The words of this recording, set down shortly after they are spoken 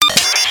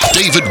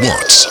David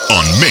Watts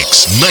on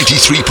Mix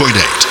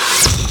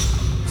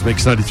 93.8.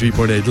 Mix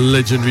 93.8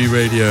 Legendary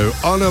Radio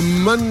on a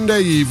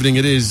Monday evening.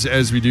 It is,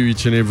 as we do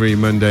each and every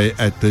Monday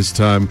at this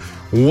time,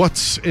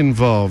 What's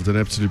Involved. An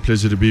absolute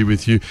pleasure to be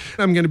with you.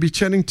 I'm going to be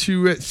chatting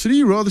to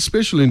three rather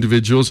special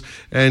individuals,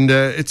 and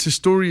it's a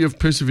story of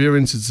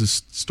perseverance. It's a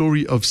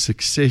story of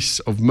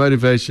success, of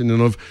motivation,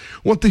 and of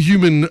what the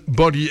human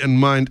body and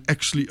mind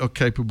actually are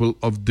capable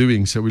of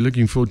doing. So we're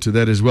looking forward to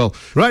that as well.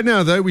 Right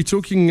now, though, we're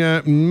talking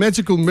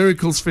magical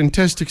miracles,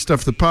 fantastic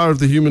stuff, the power of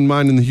the human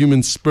mind and the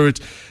human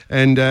spirit.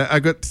 And I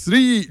got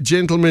three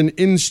gentlemen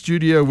in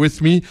studio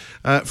with me.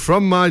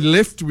 From my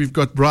left, we've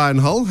got Brian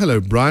Hull. Hello,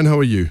 Brian. How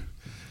are you?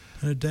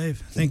 Hello,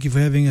 Dave. Thank you for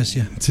having us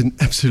here. It's an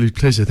absolute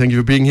pleasure. Thank you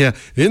for being here.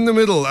 In the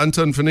middle,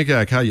 Anton van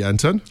Niekerk. How are you,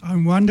 Anton?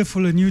 I'm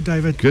wonderful, and you,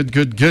 David?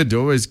 Good.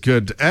 Always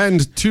good.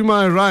 And to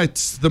my right,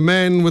 the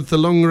man with the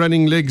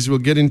long-running legs. We'll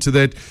get into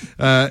that.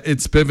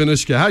 It's Bevan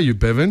Ushka. How are you,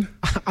 Bevan?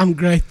 I'm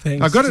great,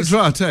 thanks. I got it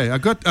right, hey? I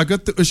got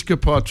the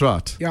Ushka part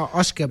right. Yeah,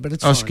 Oscar, but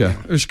it's Oscar,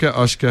 fine. Yeah.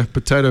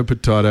 Ushka,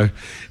 potato.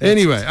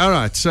 Anyway, all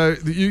right. So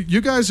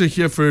you guys are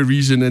here for a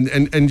reason, and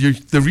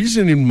the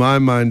reason in my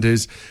mind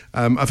is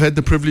I've had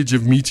the privilege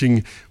of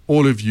meeting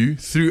all of you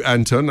through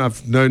Anton.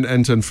 I've known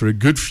Anton for a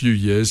good few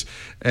years,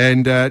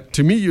 and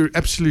to me, you're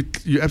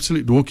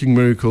absolute walking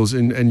miracles,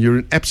 and you're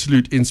an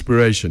absolute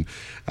inspiration.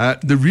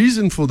 The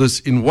reason for this,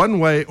 in one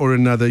way or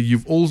another,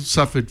 you've all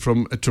suffered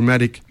from a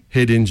traumatic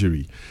head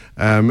injury,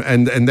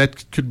 and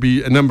that could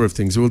be a number of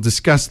things. We'll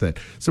discuss that.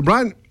 So,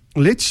 Brian,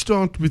 let's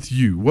start with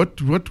you.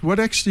 What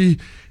actually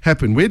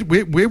happened?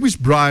 Where was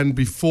Brian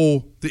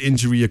before the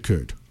injury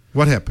occurred?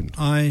 What happened?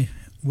 I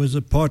was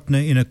a partner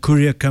in a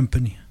courier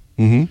company,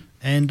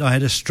 and I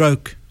had a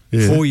stroke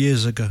 4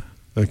 years ago.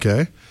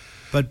 Okay.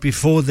 But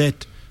before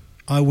that,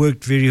 I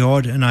worked very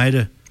hard, and I had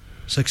a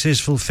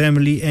successful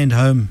family and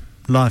home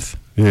life.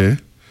 Yeah.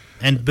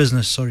 And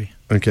business, sorry.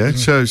 Okay,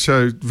 so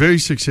very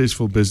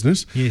successful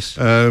business. Yes.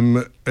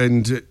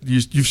 And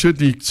you've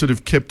certainly sort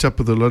of kept up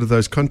with a lot of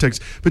those contacts.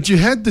 But you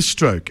had the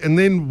stroke, and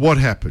then what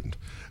happened?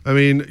 I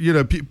mean,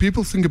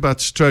 people think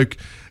about stroke,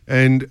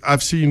 and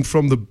I've seen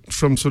from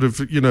sort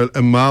of,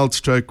 a mild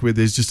stroke where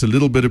there's just a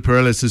little bit of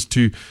paralysis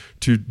to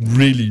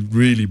really,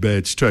 really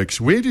bad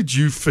strokes. Where did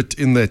you fit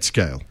in that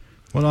scale?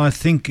 Well, I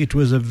think it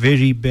was a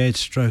very bad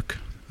stroke.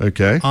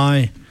 Okay.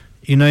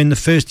 In the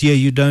first year,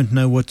 you don't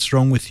know what's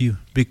wrong with you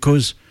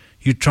because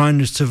you're trying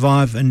to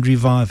survive and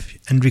revive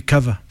and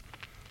recover.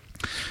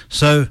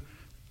 So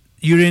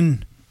you're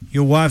in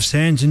your wife's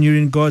hands and you're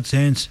in God's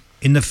hands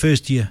in the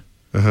first year.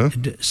 Uh-huh.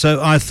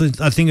 So I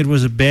think it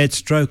was a bad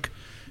stroke,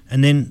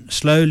 and then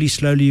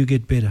slowly you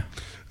get better.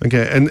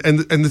 Okay, and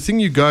the thing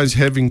you guys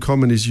have in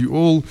common is you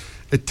all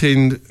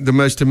attend the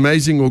most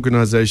amazing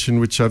organization,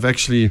 which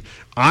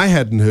I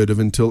hadn't heard of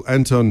until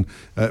Anton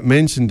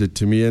mentioned it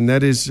to me, and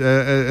that is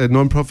a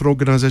non-profit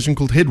organization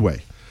called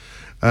Headway.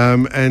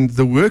 And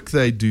the work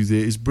they do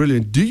there is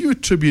brilliant. Do you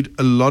attribute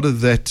a lot of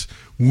that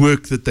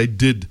work that they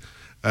did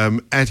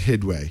at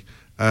Headway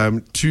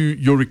to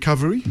your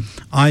recovery?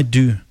 I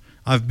do.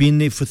 I've been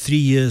there for 3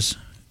 years,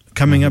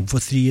 coming up for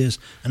 3 years,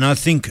 and I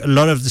think a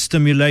lot of the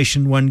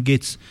stimulation one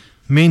gets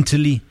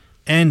mentally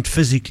and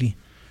physically,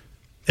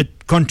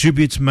 it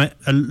contributes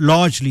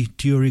largely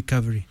to your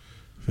recovery.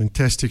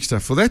 Fantastic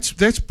stuff. Well,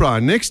 that's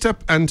Brian. Next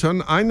up,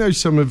 Anton. I know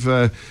some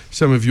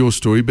of your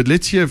story, but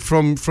let's hear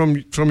from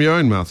your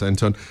own mouth,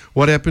 Anton.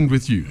 What happened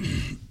with you?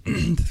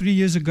 3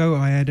 years ago,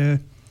 I had a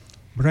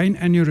brain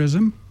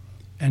aneurysm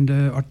and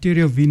an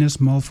arteriovenous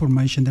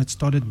malformation that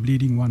started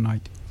bleeding one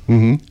night.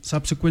 Mm-hmm.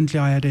 Subsequently,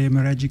 I had a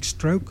hemorrhagic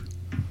stroke.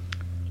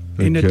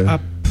 Ended up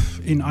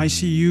in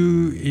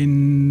ICU,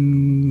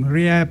 in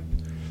rehab.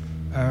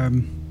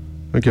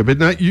 Okay, but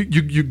now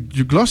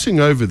you're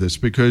glossing over this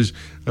because,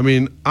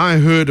 I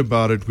heard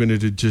about it when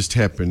it had just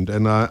happened,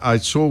 and I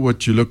saw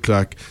what you looked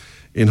like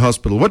in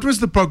hospital. What was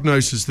the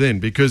prognosis then?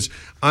 Because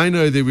I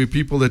know there were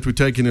people that were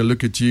taking a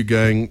look at you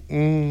going,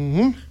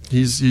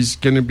 he's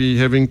going to be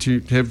having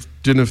to have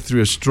dinner through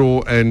a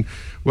straw and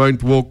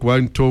won't walk,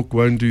 won't talk,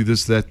 won't do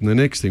this, that, and the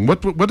next thing.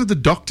 What did the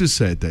doctors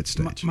say at that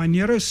stage? My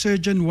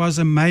neurosurgeon was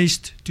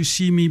amazed to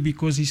see me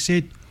because he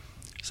said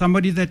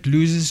somebody that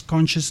loses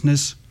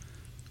consciousness,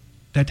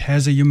 that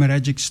has a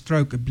hemorrhagic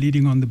stroke, a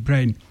bleeding on the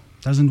brain,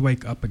 doesn't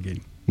wake up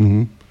again.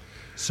 Mm-hmm.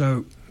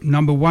 So,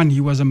 number one, he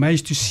was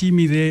amazed to see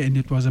me there, and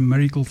it was a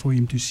miracle for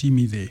him to see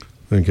me there.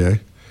 Okay.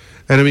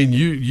 And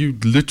you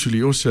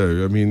literally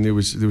also, there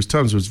was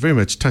times it was very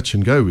much touch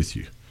and go with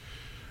you.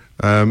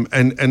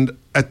 And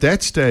at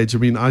that stage,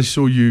 I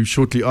saw you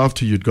shortly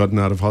after you'd gotten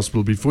out of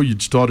hospital, before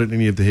you'd started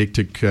any of the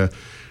hectic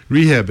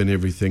rehab and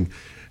everything.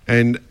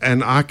 And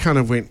I kind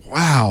of went,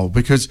 wow,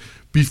 because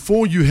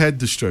before you had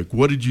the stroke,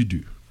 what did you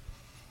do?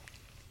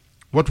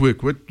 What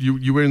work?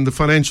 You were in the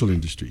financial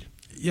industry?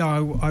 Yeah,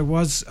 I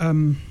was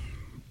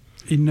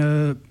in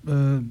a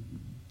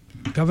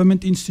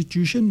government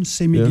institution,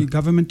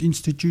 semi-government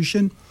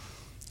institution,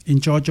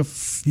 in charge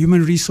of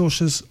human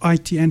resources,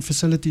 IT, and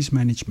facilities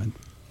management.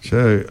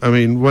 So,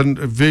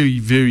 a very,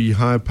 very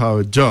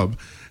high-powered job,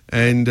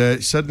 and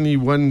suddenly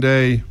one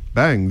day,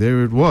 bang,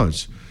 there it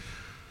was.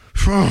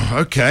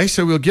 Okay,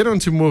 so we'll get on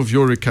to more of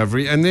your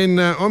recovery. And then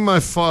on my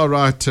far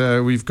right,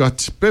 we've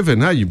got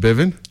Bevan. How are you,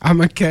 Bevan?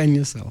 I'm okay, and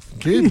yourself.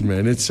 Good,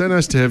 man. It's so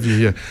nice to have you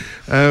here.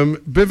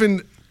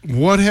 Bevan,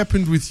 what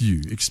happened with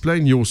you?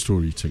 Explain your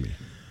story to me.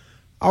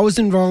 I was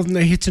involved in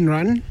a hit and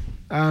run.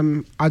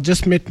 I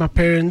just met my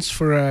parents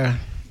for a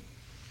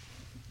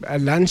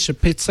lunch, a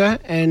pizza,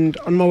 and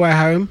on my way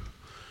home,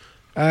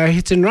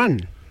 hit and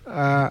run.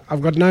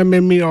 I've got no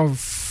memory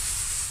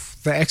of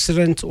the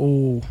accident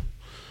or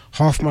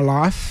half my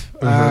life.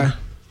 I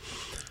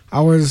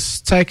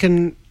was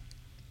taken,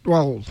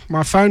 well,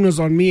 my phone was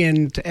on me,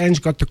 and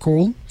Ange got the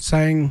call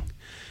saying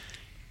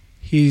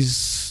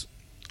he's,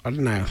 I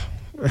don't know.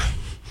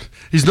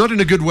 He's not in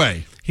a good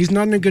way. He's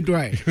not in a good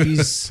way.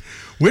 He's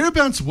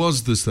Whereabouts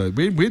was this though?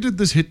 Where did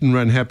this hit and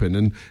run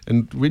happen?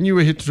 And when you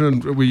were hit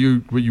and run, were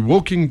you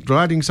walking,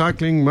 riding,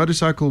 cycling,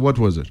 motorcycle? What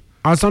was it?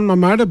 I was on my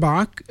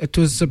motorbike. It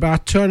was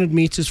about 200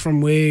 meters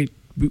from where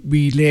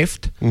we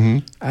left,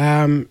 and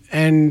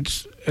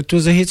it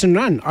was a hit and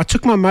run. I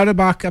took my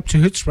motorbike up to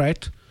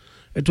Hoedspruit.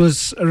 It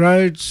was a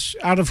road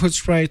out of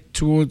Hoedspruit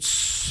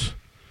towards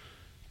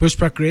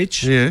Bushbuck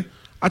Ridge. Yeah.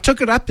 I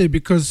took it up there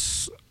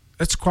because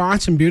it's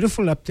quiet and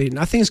beautiful up there.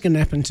 Nothing's going to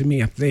happen to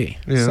me up there.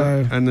 Yeah.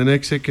 So, and the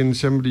next second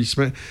somebody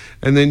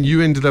and then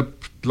you ended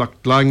up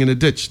like lying in a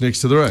ditch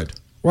next to the road.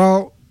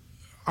 well,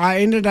 I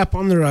ended up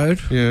on the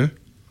road. Yeah.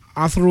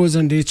 I thought it was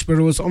in a ditch, but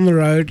it was on the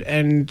road,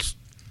 and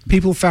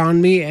people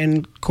found me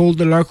and called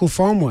the local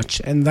farm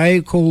watch, and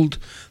they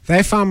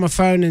found my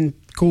phone and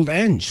called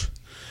Ange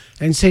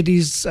and said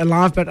he's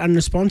alive but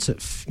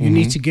unresponsive. You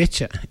need to get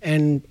you.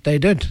 And they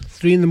did.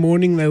 3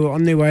 a.m, they were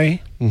on their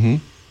way. Mm-hmm.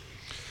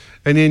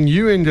 And then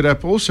you ended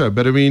up also,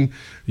 but I mean,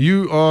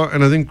 you are,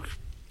 and I think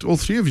all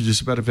three of you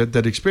just about have had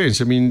that experience.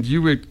 I mean,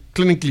 you were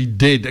clinically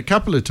dead a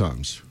couple of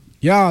times.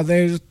 Yeah,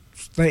 they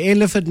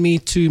airlifted me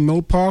to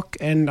Mill Park,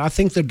 and I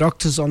think the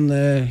doctors on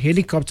the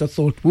helicopter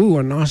thought, woo,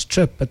 a nice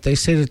trip, but they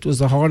said it was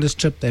the hardest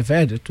trip they've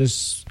had. It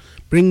was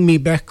bringing me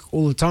back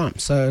all the time.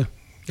 So,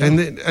 yeah.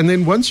 And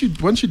then once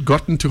you'd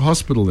gotten to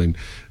hospital, then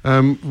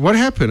what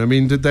happened? I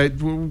mean,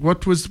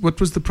 what was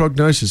the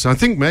prognosis? I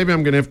think maybe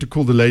I'm going to have to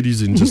call the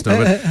ladies in just now.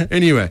 But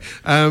anyway,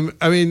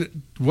 I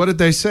mean, what did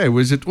they say?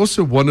 Was it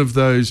also one of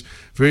those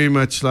very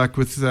much like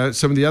with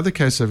some of the other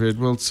cases I've heard?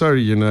 Well,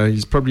 sorry,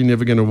 he's probably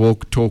never going to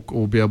walk, talk,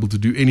 or be able to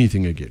do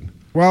anything again.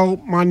 Well,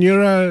 my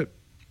neuro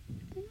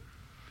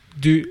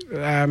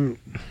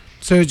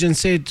surgeon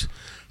said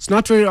it's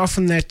not very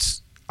often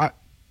that a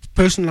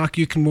person like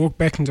you can walk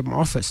back into my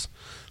office.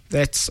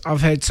 That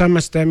I've had so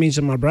much damage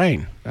in my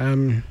brain.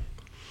 And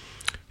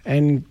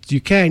you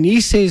can.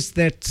 He says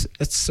that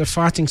it's a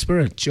fighting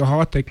spirit, your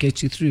heart that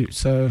gets you through.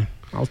 So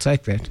I'll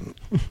take that.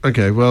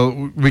 Okay, well,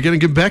 we're going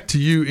to get back to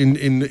you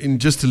in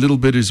just a little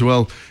bit as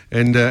well,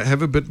 and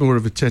have a bit more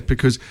of a chat,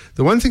 because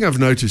the one thing I've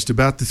noticed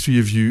about the three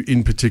of you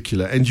in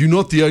particular, and you're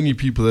not the only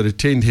people that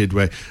attend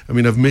Headway. I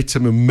mean, I've met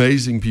some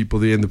amazing people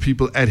there, and the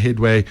people at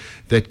Headway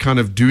that kind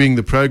of doing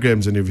the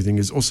programs and everything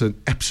is also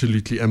an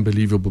absolutely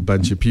unbelievable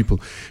bunch of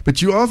people.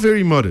 But you are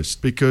very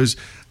modest, because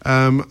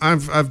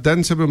I've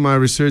done some of my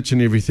research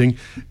and everything,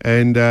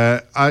 and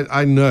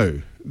I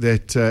know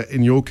that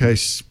in your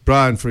case,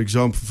 Brian, for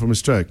example, from a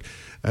stroke,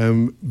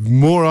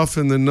 more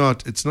often than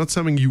not, it's not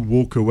something you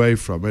walk away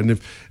from. And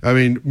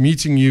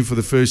meeting you for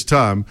the first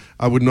time,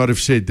 I would not have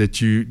said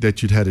that you'd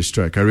had a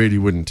stroke. I really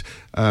wouldn't.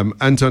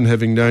 Anton,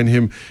 having known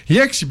him,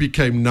 he actually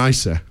became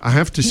nicer. I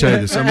have to say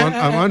this.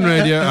 I'm on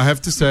radio. I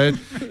have to say it.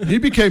 He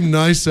became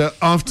nicer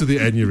after the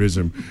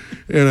aneurysm.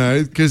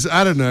 Because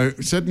I don't know,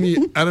 suddenly,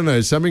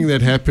 something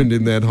that happened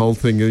in that whole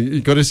thing.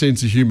 You got a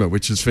sense of humor,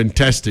 which is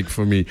fantastic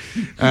for me.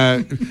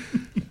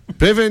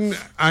 Bevan,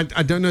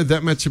 I don't know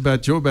that much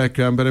about your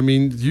background, but I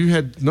mean, you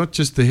had not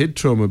just the head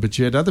trauma, but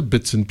you had other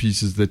bits and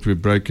pieces that were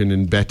broken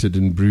and battered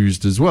and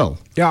bruised as well.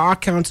 Yeah, I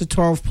counted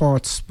 12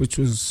 parts, which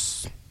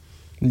was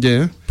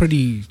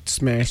pretty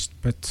smashed.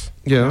 But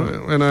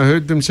and I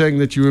heard them saying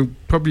that you were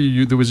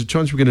there was a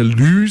chance you were going to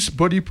lose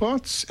body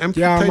parts.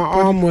 Yeah, my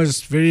arm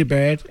was very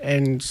bad,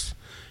 and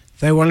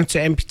they wanted to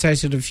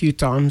amputate it a few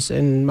times,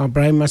 and my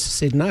brain must have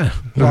said no.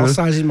 Whilst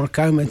I was in my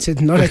coma, it said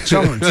not a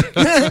chance.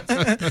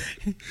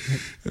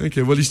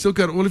 Okay, well, he's still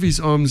got all of his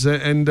arms,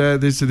 and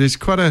there's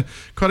quite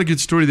a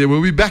good story there.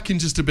 We'll be back in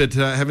just a bit,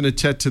 having a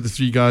chat to the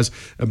three guys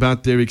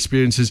about their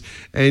experiences.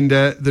 And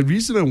the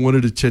reason I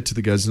wanted to chat to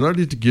the guys is not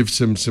only to give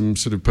some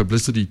sort of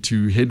publicity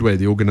to Headway,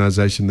 the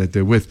organization that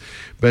they're with,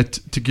 but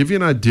to give you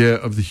an idea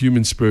of the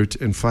human spirit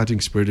and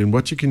fighting spirit and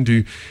what you can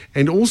do,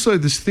 and also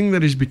this thing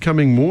that is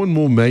becoming more and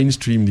more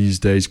mainstream these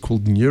days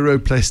called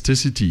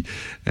neuroplasticity.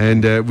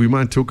 And we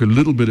might talk a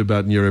little bit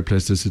about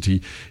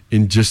neuroplasticity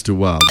in just a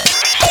while.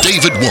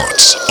 David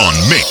Watts on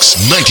Mix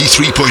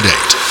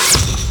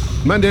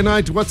 93.8. Monday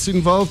night, what's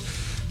involved?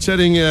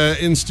 Chatting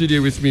in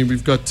studio with me,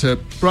 we've got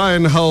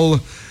Brian Hull,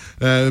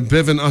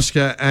 Bevan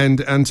Oscar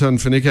and Anton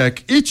van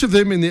Niekerk. Each of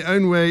them in their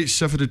own way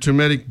suffered a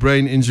traumatic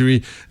brain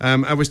injury.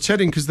 I was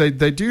chatting because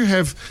they do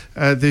have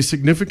their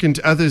significant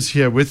others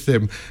here with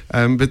them,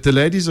 but the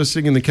ladies are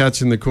sitting in the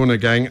couch in the corner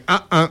going,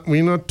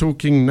 we're not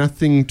talking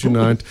nothing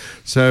tonight.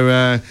 So,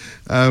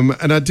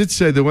 and I did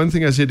say, the one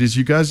thing I said is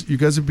you guys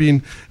have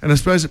been, and I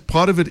suppose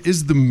part of it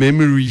is the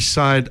memory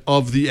side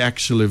of the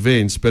actual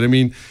events, but I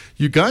mean,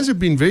 you guys have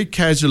been very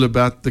casual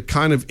about the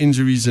kind of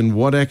injuries and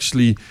what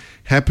actually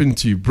happened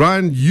to you.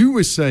 Brian, you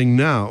were saying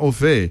now,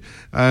 off air,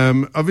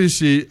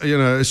 obviously,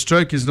 a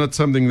stroke is not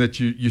something that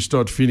you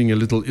start feeling a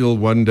little ill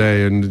one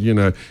day and,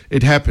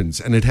 it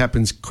happens, and it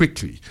happens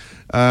quickly.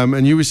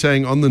 And you were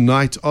saying on the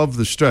night of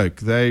the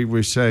stroke, they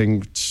were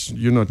saying,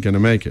 you're not going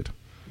to make it.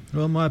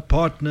 Well, my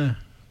partner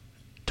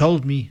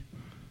told me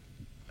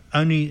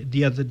only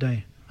the other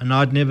day, and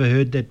I'd never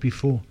heard that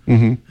before.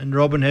 Mm-hmm. And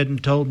Robin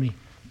hadn't told me.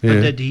 Yeah.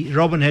 But that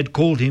Robin had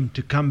called him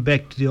to come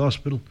back to the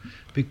hospital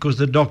because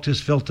the doctors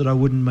felt that I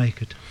wouldn't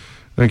make it.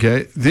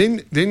 Okay,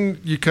 then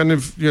you kind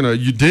of,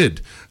 you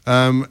did.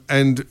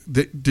 And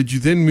did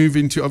you then move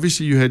into,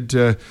 obviously you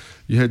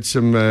had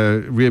some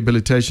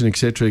rehabilitation, et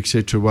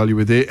cetera, while you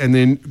were there, and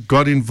then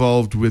got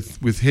involved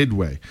with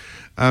Headway.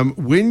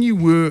 When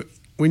you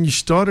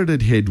started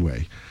at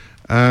Headway,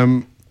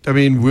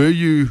 were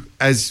you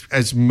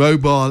as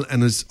mobile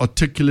and as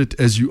articulate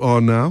as you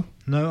are now?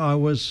 No, I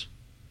was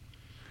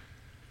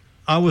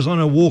on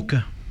a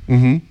walker,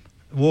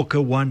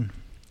 walker 1,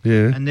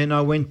 and then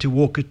I went to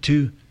walker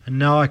 2, and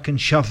now I can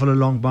shuffle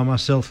along by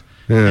myself.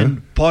 Yeah.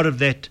 And part of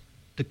that,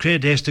 the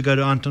credit has to go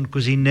to Anton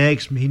because he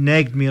nagged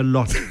me a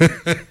lot.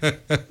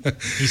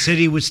 He said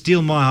he would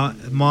steal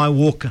my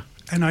walker,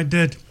 And I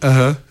did.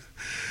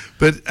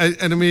 But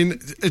and I mean,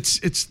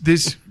 it's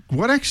this.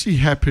 What actually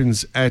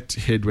happens at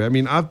Headway? I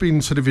mean, I've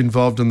been sort of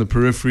involved on the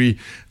periphery,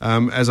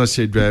 as I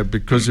said,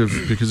 because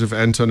of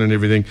Anton and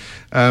everything.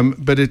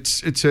 But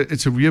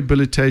it's a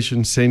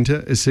rehabilitation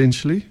center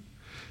essentially.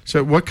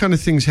 So, what kind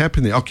of things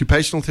happen there?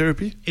 Occupational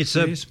therapy?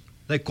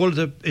 They call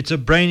it it's a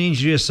brain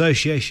injury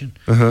association.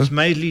 It's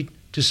mainly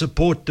to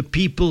support the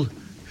people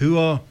who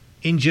are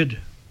injured,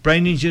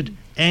 brain injured,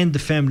 and the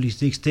families,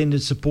 the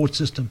extended support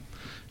system.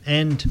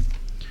 And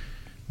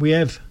we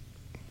have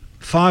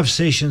 5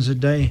 sessions a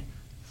day.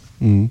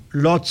 4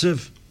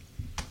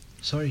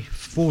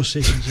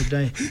 sessions a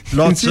day.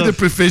 Lots of the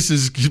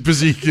professors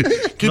busy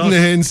getting the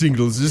hand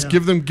signals. Just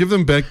give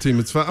them back to him.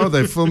 It's fine. Oh,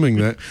 they're filming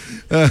that.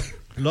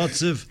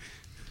 Lots of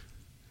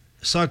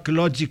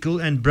psychological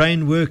and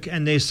brain work,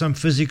 and there's some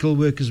physical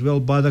work as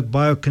well by the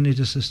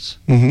biokineticists.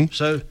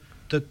 So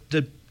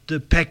the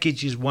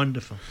package is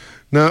wonderful.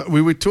 Now,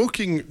 we were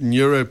talking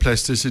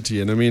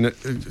neuroplasticity, and I mean,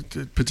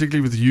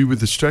 particularly with you with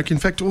the stroke. In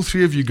fact, all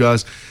 3 of you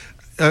guys.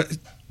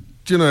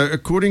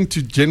 According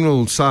to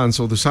general science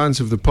or the science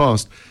of the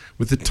past,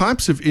 with the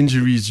types of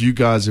injuries you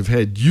guys have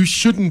had, you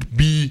shouldn't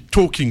be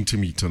talking to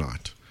me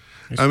tonight.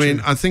 I mean,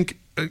 I think,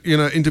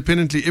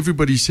 independently,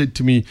 everybody said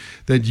to me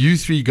that you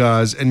 3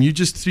 guys, and you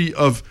just 3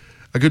 of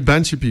a good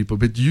bunch of people,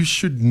 but you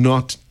should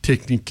not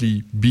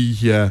technically be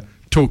here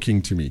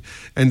talking to me.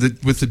 And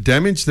with the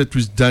damage that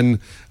was done,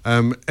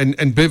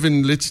 and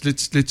Bevan, let's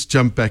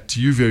jump back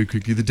to you very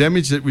quickly. The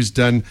damage that was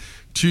done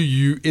to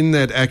you in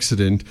that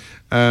accident,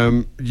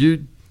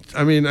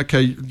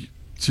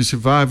 to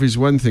survive is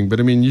one thing, but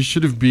I mean, you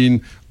should have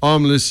been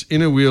armless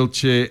in a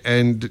wheelchair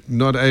and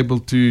not able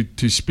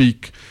to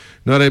speak,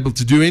 not able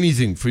to do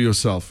anything for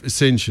yourself,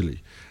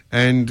 essentially.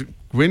 And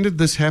when did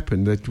this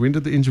happen? When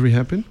did the injury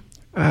happen?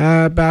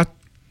 About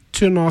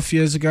 2.5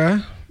 years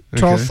ago,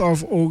 12th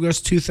of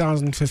August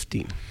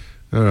 2015.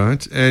 All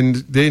right. And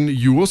then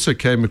you also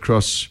came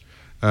across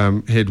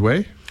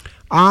Headway?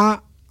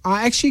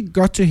 I actually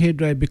got to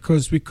Headway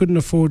because we couldn't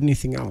afford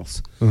anything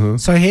else.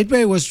 So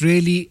Headway was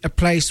really a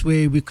place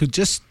where we could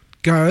just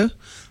go,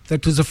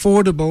 that was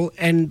affordable,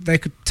 and they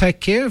could take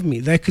care of me.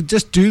 They could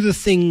just do the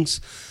things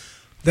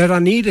that I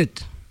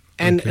needed.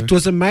 And it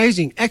was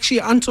amazing.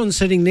 Actually, Anton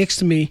sitting next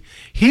to me,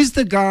 he's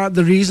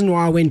the reason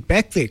why I went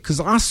back there, because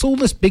I saw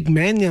this big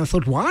man there. I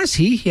thought, why is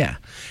he here?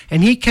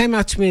 And he came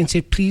out to me and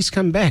said, please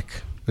come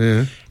back.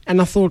 Yeah.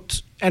 And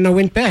I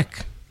went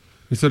back.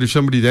 You thought if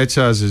somebody that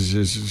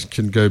size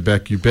can go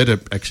back, you better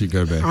actually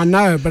go back. I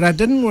know, but I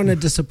didn't want to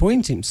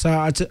disappoint him. So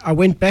I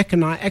went back,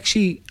 and I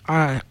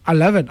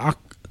love it.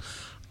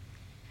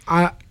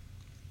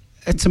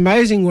 It's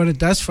amazing what it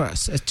does for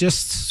us. It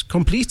just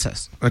completes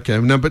us. Okay,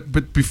 now,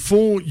 but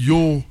before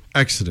your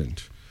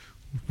accident,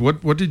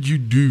 what did you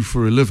do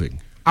for a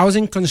living? I was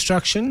in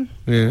construction.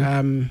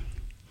 Yeah.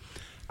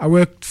 I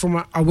worked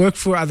for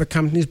other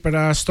companies, but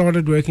I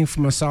started working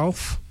for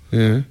myself.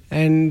 Yeah.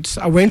 And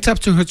I went up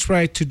to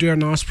Hoedspruit to do a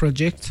nice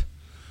project,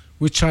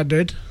 which I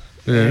did.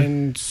 Yeah.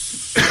 And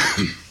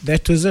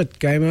that was it.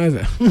 Game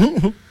over.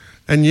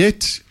 And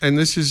yet, and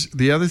this is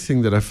the other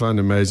thing that I find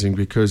amazing,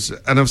 because,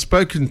 and I've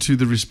spoken to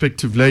the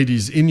respective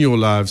ladies in your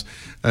lives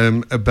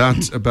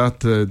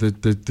about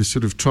the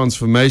sort of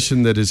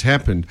transformation that has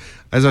happened.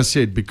 As I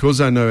said,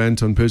 because I know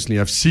Anton personally,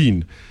 I've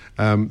seen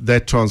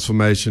that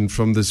transformation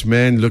from this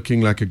man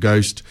looking like a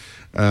ghost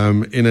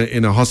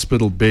in a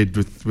hospital bed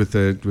with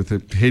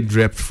a head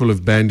wrapped full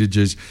of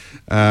bandages,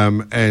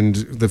 and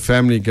the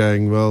family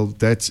going, well,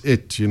 that's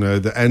it,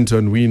 the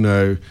Anton we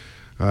know.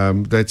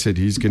 That's it.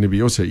 He's going to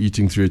be also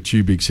eating through a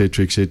tube,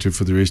 etc.,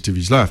 for the rest of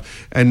his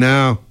life. And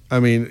now, I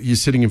mean, you're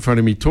sitting in front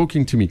of me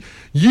talking to me.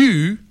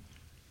 You,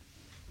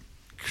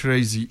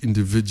 crazy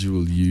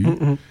individual,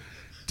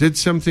 did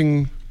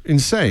something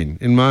insane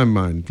in my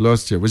mind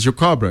last year. Was your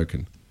car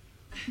broken?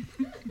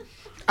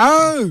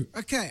 Oh,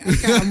 okay,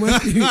 I'm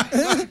with you.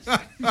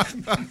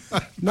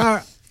 No,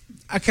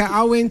 okay,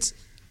 I went.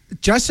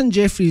 Justin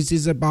Jeffries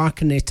is a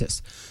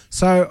biokinetist.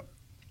 So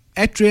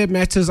at Rehab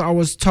Matters, I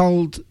was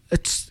told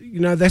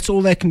that's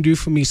all they can do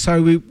for me.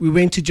 So we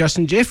went to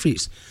Justin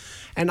Jeffries,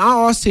 and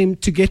I asked him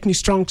to get me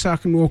strong so I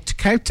can walk to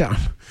Cape Town,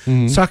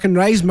 so I can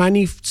raise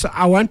money, so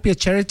I won't be a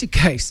charity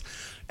case.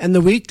 And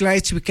the week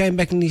later, we came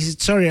back and he said,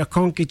 sorry, I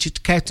can't get you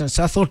to Cape Town.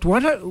 So I thought,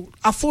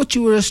 I thought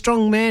you were a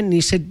strong man. And he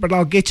said, but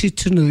I'll get you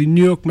to the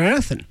New York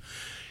Marathon.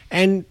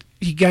 And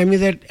he gave me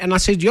that. And I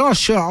said, yeah,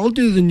 sure, I'll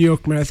do the New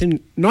York Marathon.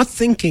 Not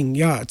thinking,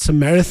 it's a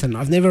marathon.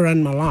 I've never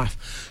run my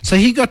life. So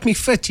he got me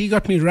fit. He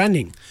got me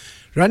running.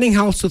 Running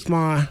helps with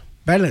my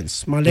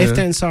balance. My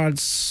left-hand side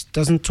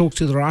doesn't talk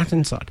to the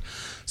right-hand side.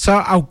 So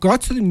I got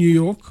to the New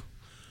York.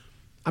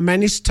 I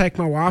managed to take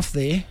my wife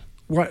there.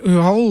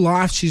 Her whole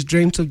life she's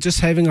dreamt of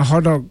just having a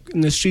hot dog in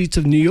the streets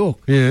of New York.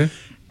 Yeah.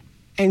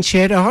 And she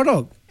had a hot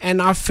dog.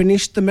 And I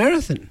finished the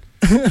marathon.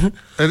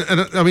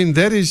 and I mean,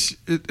 that is,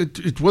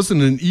 it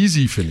wasn't an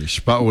easy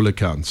finish by all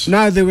accounts.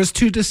 No, there was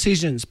 2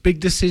 decisions, big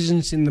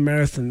decisions in the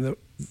marathon.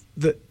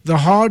 The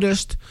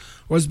hardest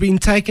was being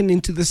taken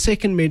into the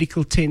second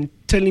medical tent,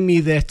 telling me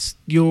that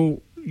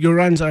your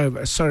run's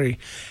over, sorry.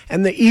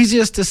 And the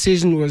easiest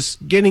decision was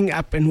getting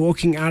up and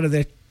walking out of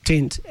that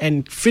tent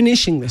and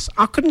finishing this.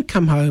 I couldn't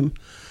come home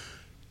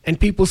and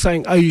people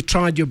saying, oh, you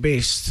tried your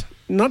best.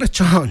 Not a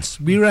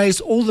chance. We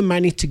raised all the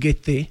money to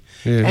get there,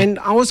 and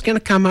I was going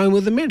to come home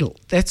with a medal.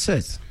 That's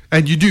it.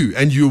 And you do,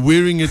 and you're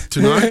wearing it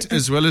tonight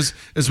as well as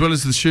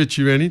the shirt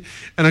you're wearing.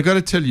 And I got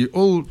to tell you,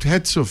 all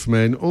hats off,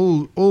 man.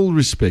 All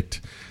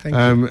respect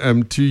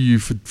to you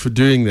for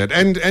doing that,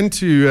 and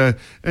to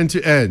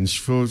Ange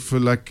for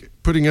like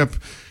putting up.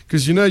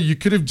 Because, you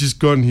could have just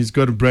gone, he's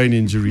got a brain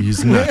injury,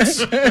 he's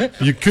nuts.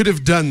 You could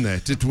have done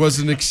that. It was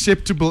an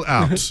acceptable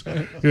out,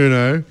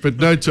 but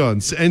no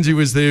chance. Angie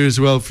was there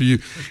as well for you.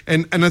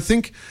 And I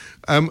think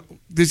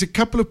there's a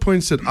couple of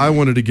points that I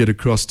wanted to get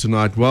across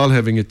tonight while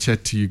having a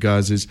chat to you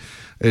guys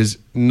is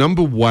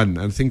number one,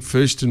 I think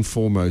first and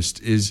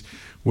foremost, is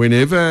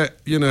whenever,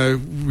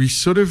 we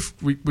sort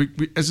of, we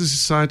as a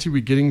society,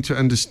 we're getting to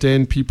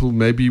understand people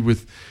maybe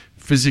with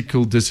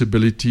physical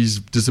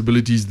disabilities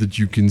that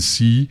you can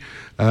see.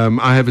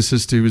 I have a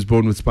sister who was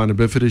born with spina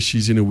bifida.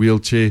 She's in a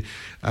wheelchair.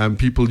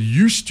 People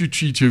used to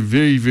treat her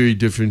very, very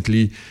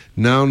differently.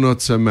 Now,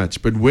 not so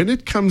much. But when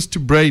it comes to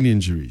brain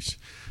injuries,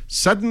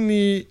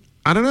 suddenly,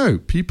 I don't know,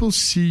 people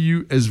see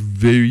you as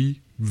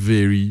very,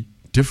 very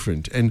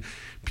different. And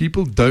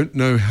people don't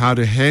know how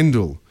to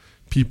handle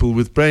people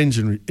with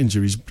brain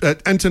injuries.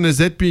 Anton, has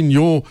that been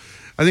your,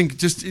 I think,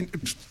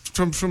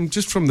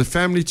 from the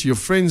family to your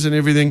friends and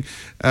everything,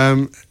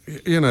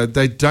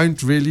 they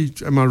don't really,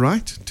 am I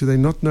right? Do they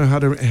not know how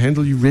to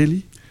handle you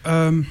really?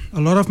 A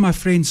lot of my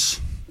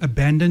friends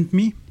abandoned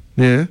me.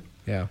 Yeah.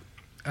 Yeah.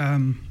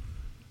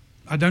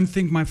 I don't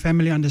think my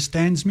family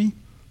understands me.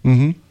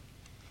 Mm-hmm.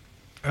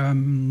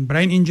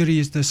 Brain injury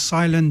is the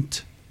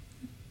silent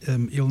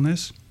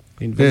illness.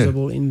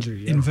 Invisible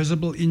injury. Yeah.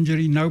 Invisible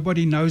injury.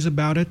 Nobody knows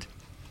about it.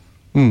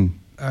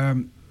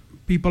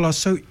 People are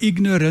so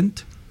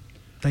ignorant.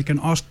 They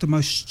can ask the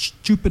most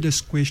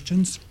stupidest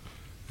questions.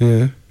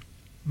 Yeah.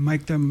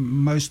 Make the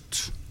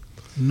most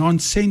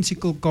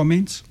nonsensical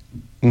comments.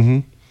 Mm-hmm.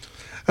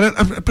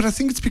 But I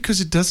think it's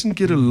because it doesn't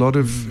get a lot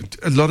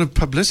of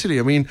publicity.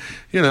 I mean,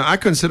 I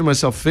consider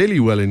myself fairly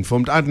well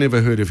informed. I'd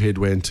never heard of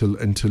Headway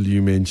until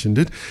you mentioned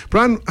it.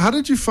 Brian, how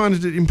did you find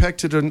it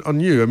impacted on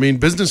you? I mean,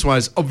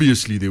 business-wise,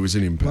 obviously there was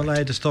an impact. Well, I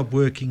had to stop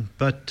working,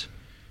 but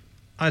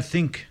I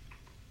think,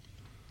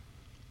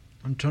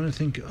 I'm trying to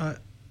think,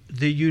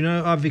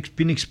 I've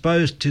been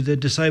exposed to the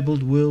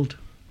disabled world.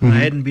 Mm-hmm. I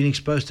hadn't been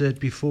exposed to that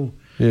before.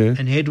 Yeah.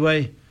 And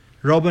Headway,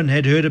 Robin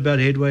had heard about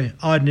Headway.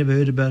 I'd never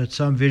heard about it,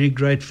 so I'm very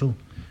grateful.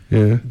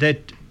 Yeah.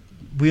 That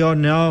we are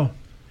now,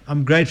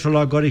 I'm grateful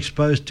I got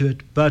exposed to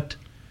it, but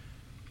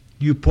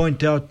you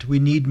point out we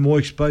need more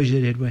exposure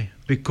at Headway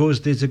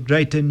because there's a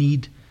greater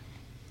need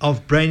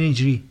of brain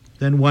injury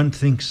than one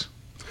thinks.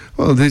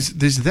 Well, there's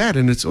that,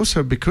 and it's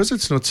also because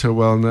it's not so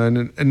well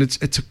known, and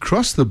it's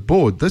across the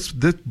board. This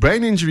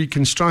brain injury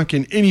can strike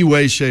in any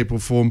way, shape, or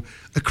form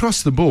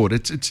across the board.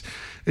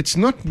 It's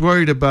not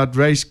worried about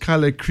race,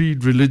 color,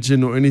 creed,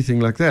 religion, or anything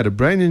like that. A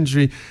brain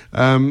injury.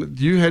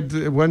 You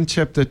had one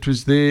chap that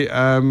was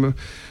there.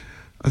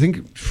 I think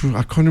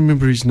I can't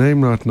remember his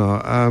name right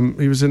now.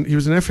 He was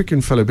an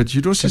African fellow, but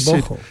you'd also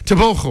Tebogo. said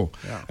Tebogo,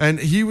 Yeah. and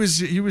he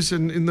was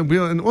in the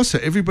wheel, and also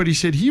everybody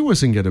said he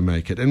wasn't going to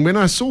make it. And when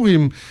I saw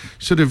him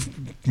sort of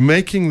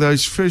making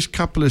those first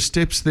couple of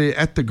steps there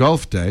at the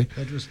golf day,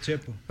 That was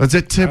Tepo. oh, is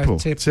that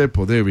Tepo? Tepo.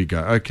 Tepo, there we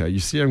go. Okay, you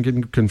see, I'm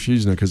getting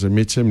confused now because I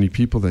met so many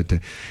people that day.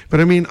 But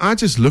I mean, I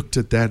just looked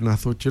at that and I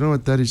thought, you know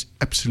what, that is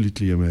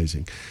absolutely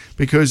amazing.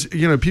 Because,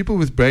 people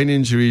with brain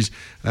injuries,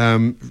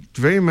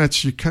 very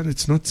much,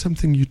 it's not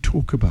something you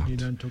talk about. You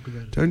don't talk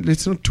about it.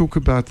 Let's not talk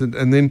about it.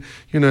 And then,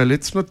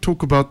 let's not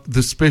talk about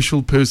the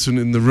special person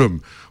in the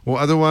room. Or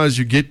otherwise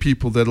you get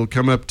people that'll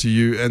come up to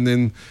you and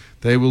then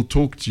they will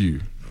talk to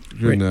you,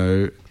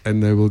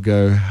 and they will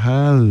go,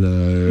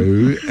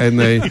 hello. And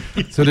they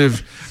sort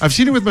of, I've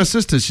seen it with my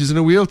sister. She's in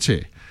a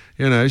wheelchair.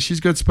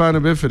 She's got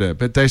spina bifida,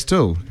 but they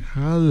still,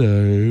 hello,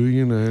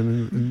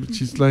 and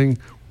she's like,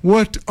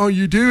 what are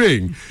you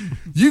doing?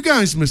 You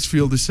guys must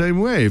feel the same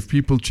way if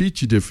people treat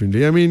you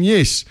differently. I mean,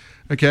 yes,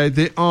 okay,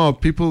 there are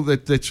people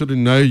that sort of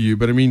know you,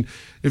 but I mean,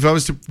 if I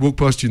was to walk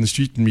past you in the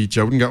street and meet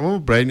you, I wouldn't go, oh,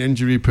 brain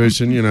injury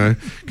person,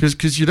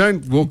 because you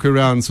don't walk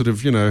around sort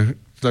of,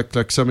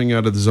 like something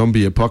out of the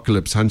zombie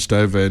apocalypse, hunched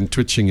over and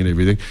twitching and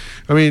everything.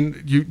 I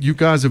mean, you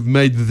guys have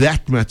made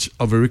that much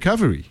of a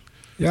recovery.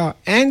 Yeah,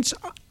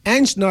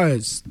 Ange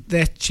knows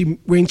that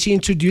when she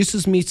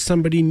introduces me to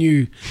somebody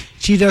new,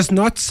 she does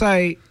not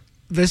say,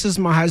 this is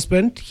my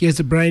husband, he has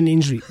a brain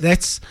injury.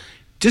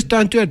 Just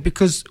don't do it,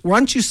 because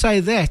once you say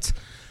that,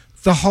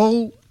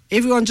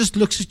 everyone just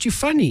looks at you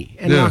funny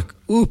and like,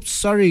 oops,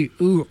 sorry,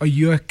 are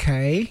you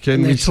okay?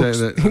 Can we say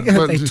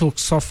that? They talk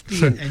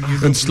softly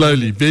and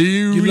slowly,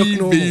 very,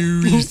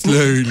 very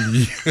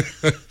slowly.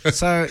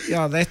 So,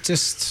 yeah, that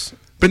just...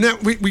 But now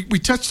we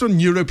touched on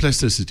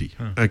neuroplasticity,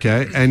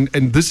 okay,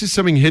 and this is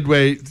something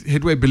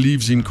Headway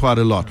believes in quite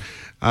a lot.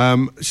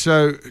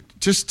 So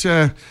just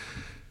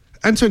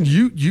Anton,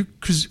 you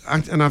because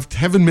I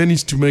haven't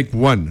managed to make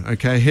one.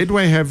 Okay,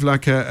 Headway have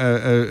like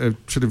a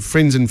sort of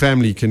friends and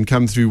family can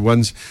come through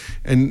once,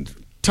 and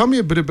tell me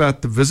a bit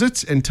about the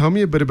visits and tell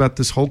me a bit about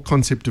this whole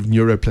concept of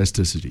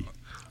neuroplasticity.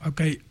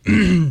 Okay,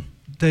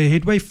 the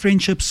Headway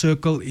Friendship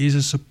Circle is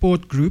a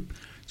support group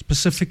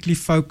specifically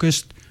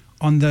focused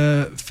on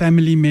the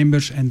family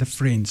members and the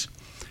friends,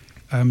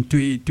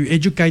 to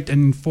educate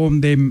and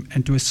inform them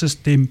and to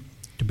assist them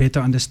to better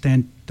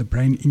understand the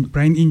brain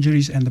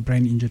injuries and the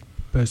brain injured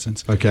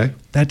persons. Okay.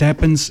 That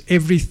happens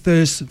every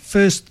first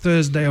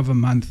Thursday of a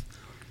month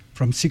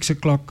from 6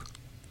 o'clock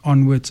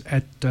onwards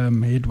at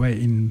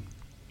Headway in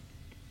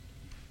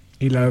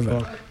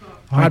Ilova.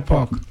 Hyde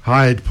Park.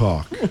 Hyde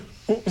Park.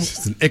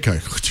 It's an echo.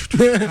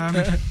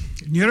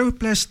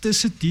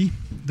 Neuroplasticity,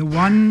 the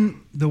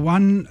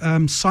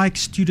one psych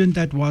student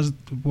that was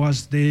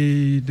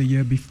there the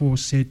year before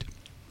said,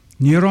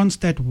 neurons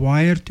that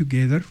wire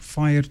together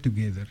fire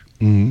together.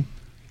 Mm-hmm.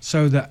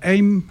 So the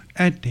aim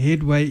at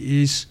Headway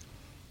is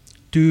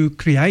to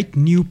create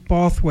new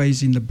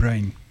pathways in the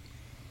brain.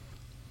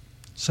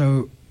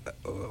 So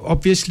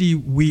obviously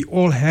we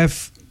all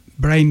have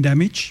brain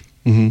damage.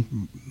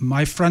 Mm-hmm.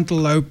 My frontal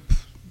lobe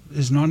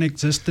is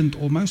non-existent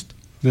almost.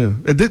 Yeah,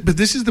 but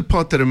this is the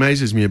part that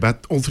amazes me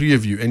about all three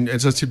of you. And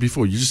as I said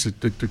before, you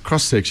just the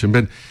cross section,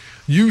 but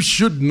you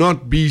should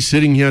not be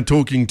sitting here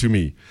talking to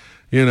me,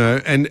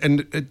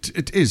 And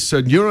it is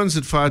so neurons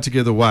that fire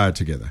together wire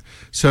together.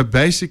 So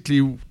basically,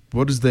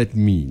 what does that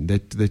mean?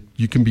 That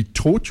you can be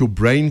taught, your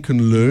brain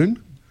can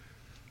learn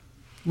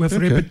with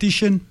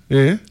repetition.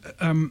 Yeah,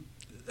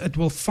 it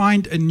will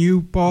find a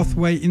new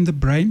pathway in the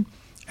brain,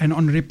 and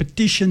on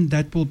repetition,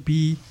 that will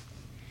be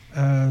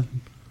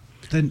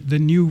the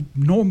new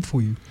norm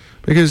for you.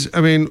 Because,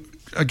 I mean,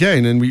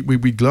 again, and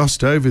we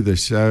glossed over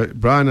this.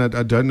 Brian,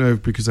 I don't know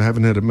because I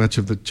haven't had much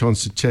of the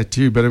chance to chat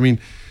to you, but I mean,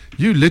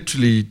 you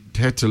literally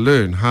had to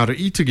learn how to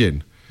eat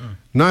again.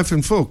 Knife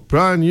and fork.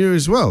 Brian, you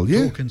as well,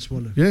 yeah? Talk and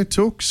swallow. Yeah,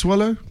 talk,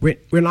 swallow.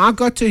 When I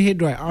got to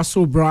Headway, I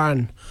saw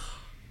Brian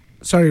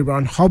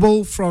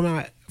hobble from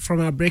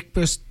our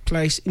breakfast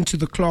place into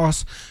the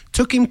class.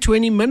 Took him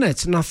 20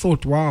 minutes, and I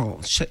thought,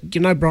 wow,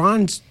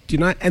 Brian's,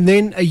 and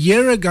then a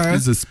year ago...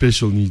 He's a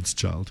special needs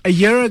child. A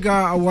year ago,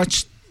 I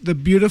watched the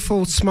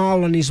beautiful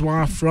smile on his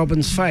wife,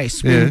 Robin's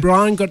face, when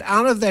Brian got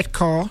out of that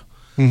car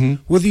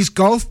with his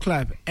golf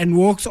club and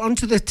walked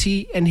onto the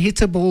tee and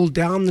hit a ball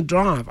down the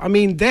drive. I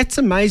mean, that's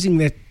amazing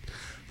that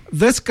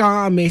this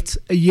guy I met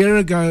a year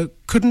ago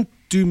couldn't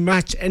do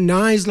much, and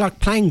now he's like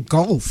playing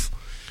golf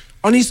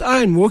on his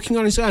own, walking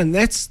on his own.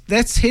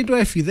 That's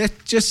Headway for you.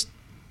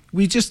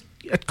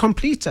 It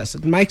completes us.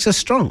 It makes us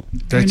strong.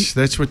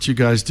 That's what you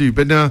guys do.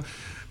 But now,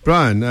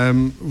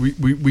 Brian,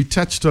 we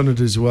touched on it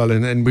as well,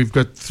 and we've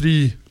got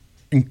three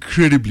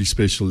incredibly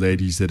special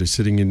ladies that are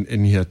sitting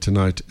in here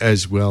tonight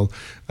as well,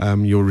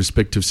 your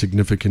respective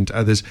significant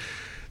others.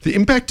 The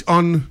impact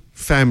on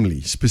family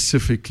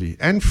specifically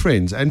and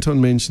friends. Anton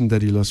mentioned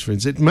that he lost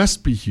friends. It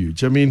must be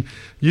huge. I mean,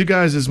 you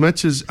guys, as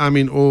much as I'm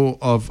in awe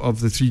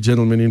of the three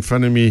gentlemen in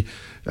front of me,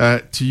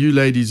 to you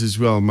ladies as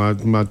well,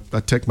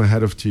 I take my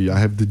hat off to you. I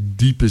have the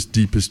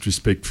deepest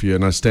respect for you,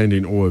 and I stand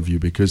in awe of you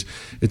because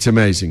it's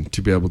amazing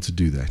to be able to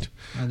do that.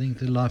 I think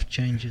the life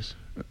changes.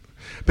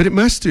 But it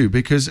must do,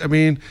 because, I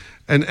mean,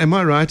 and am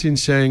I right in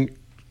saying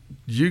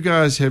you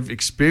guys have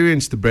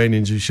experienced the brain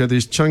injury, so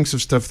there's chunks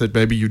of stuff that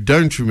maybe you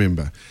don't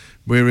remember,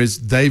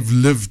 whereas they've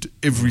lived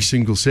every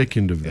single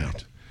second of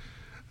that.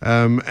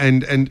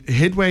 And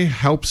Headway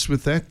helps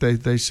with that.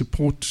 They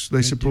support.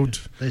 They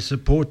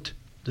support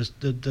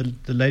the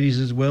ladies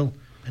as well,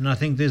 and I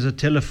think there's a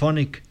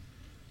telephonic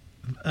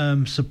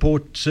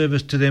support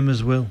service to them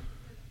as well.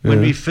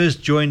 When we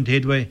first joined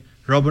Headway,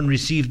 Robin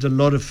received a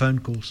lot of phone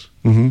calls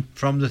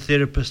from the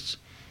therapists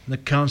and the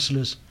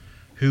counsellors,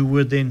 who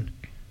were then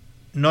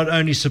not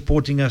only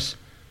supporting us,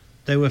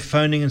 they were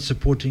phoning and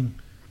supporting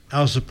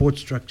our support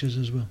structures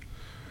as well.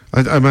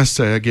 I must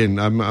say, again,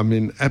 I'm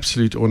in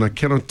absolute awe, and I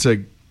cannot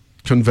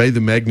convey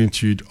the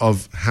magnitude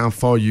of how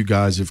far you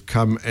guys have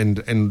come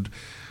and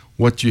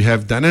what you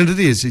have done. And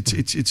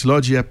it's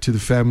largely up to the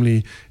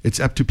family, it's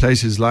up to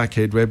places like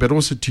Headway, but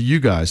also to you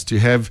guys to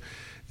have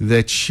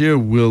that sheer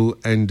will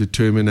and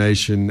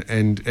determination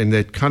and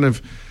that kind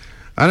of,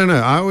 I don't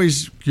know, I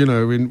always,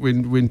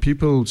 when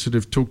people sort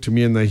of talk to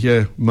me and they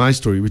hear my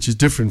story, which is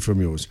different from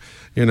yours,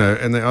 and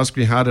they ask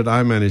me, how did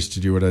I manage to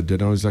do what I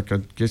did? I was like, I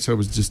guess I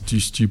was just too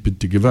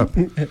stupid to give up.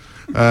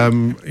 I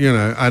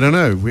don't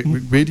know.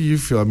 Where do you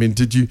feel? I mean,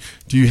 do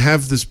you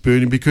have this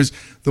burning? Because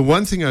the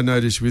one thing I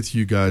notice with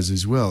you guys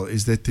as well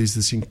is that there's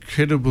this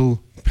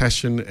incredible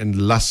passion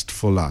and lust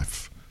for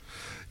life.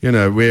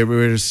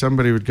 Where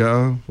somebody would go,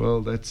 oh,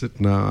 well, that's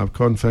it now, I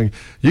can't find.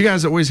 You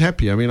guys are always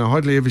happy. I mean, I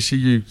hardly ever see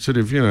you sort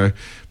of,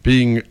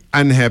 being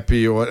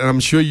unhappy, and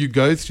I'm sure you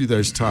go through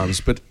those times,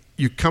 but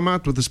you come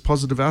out with this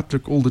positive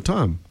outlook all the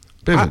time.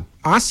 Bevan?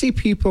 I see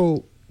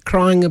people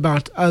crying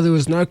about, there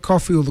was no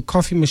coffee, or the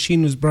coffee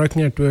machine was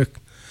broken at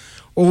work,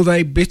 or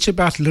they bitch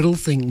about little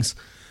things.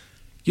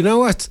 You know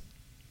what?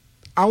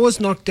 I was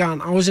knocked down.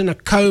 I was in a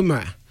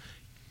coma.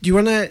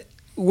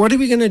 What are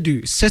we going to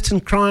do? Sit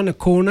and cry in a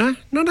corner?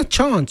 Not a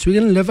chance. We're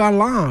going to live our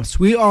lives.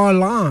 We are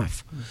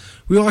alive.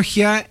 We are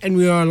here and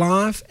we are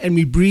alive and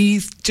we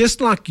breathe just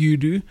like you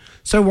do.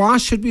 So why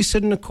should we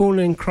sit in a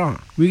corner and cry?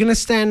 We're going to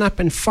stand up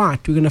and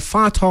fight. We're going to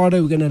fight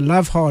harder. We're going to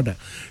love harder.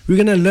 We're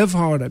going to live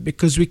harder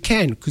because we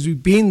can, because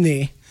we've been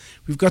there.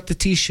 We've got the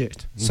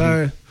T-shirt.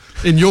 So,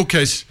 in your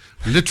case,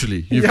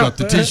 literally, you've got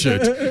the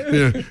T-shirt.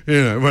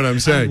 You know what I'm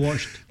saying.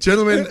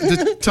 Gentlemen,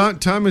 the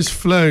time has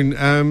flown.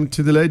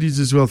 To the ladies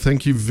as well,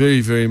 thank you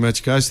very, very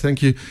much, guys.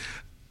 Thank you.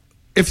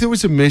 If there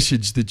was a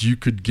message that you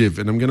could give,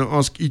 and I'm going to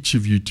ask each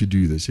of you to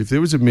do this, if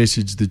there was a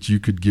message that you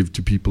could give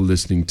to people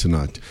listening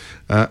tonight,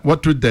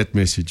 what would that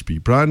message be?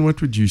 Brian,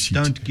 what would you see?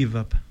 Don't give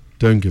up.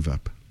 Don't give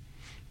up.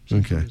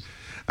 Okay.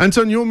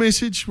 Anton, your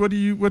message, what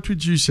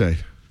would you say?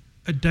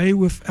 A day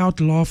without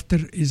laughter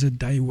is a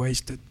day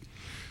wasted.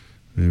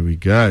 There we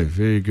go.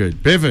 Very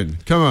good. Bevan,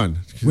 come on.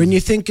 When you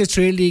think it's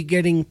really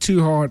getting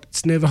too hard,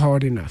 it's never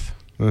hard enough.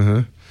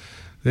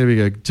 There we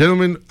go.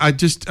 Gentlemen, I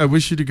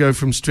wish you to go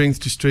from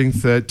strength to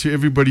strength. To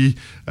everybody,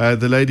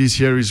 the ladies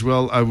here as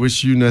well, I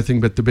wish you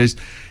nothing but the best.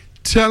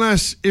 Tell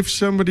us if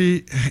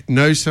somebody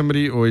knows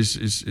somebody, or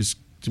is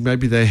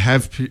maybe they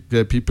have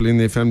people in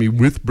their family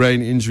with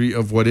brain injury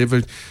of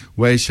whatever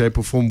way, shape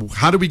or form.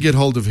 How do we get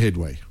hold of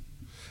Headway?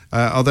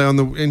 Are they on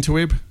the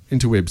interweb?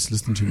 Interwebs,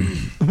 listen to me.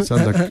 I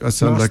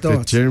sound like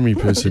that Jeremy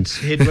person. It's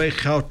Headway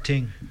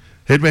Gauteng.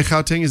 Headway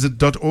Gauteng, is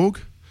it .org?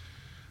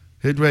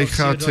 Headway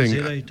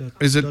Gauteng.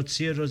 Is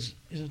it?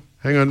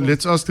 Hang on,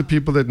 let's ask the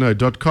people that know.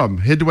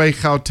 .com.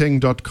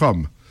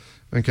 Headwaygauteng.com.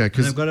 Okay,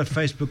 because they've got a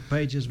Facebook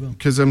page as well.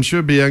 Because I'm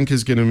sure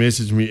Bianca's going to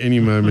message me any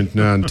moment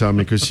now and tell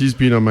me, because she's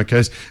been on my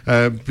case.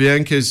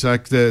 Bianca is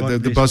like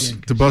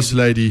the boss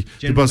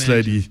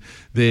lady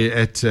there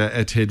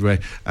at Headway,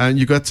 and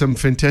you got some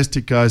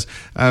fantastic guys.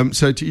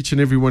 So to each and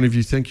every one of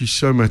you, thank you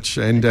so much,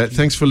 and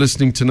thanks for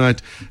listening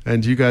tonight.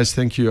 And you guys,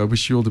 thank you. I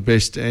wish you all the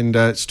best,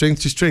 and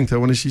strength to strength. I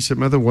want to see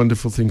some other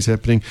wonderful things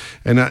happening.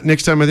 And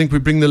next time, I think we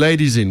bring the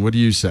ladies in. What do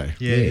you say?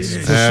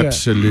 Yes.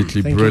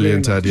 Absolutely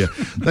brilliant idea.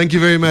 Thank you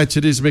very much.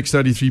 It is Mix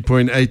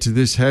 93.8.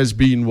 This has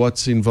been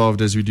What's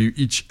Involved, as we do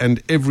each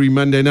and every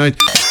Monday night.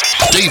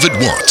 David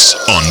Watts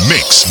on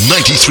Mix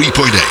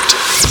 93.8.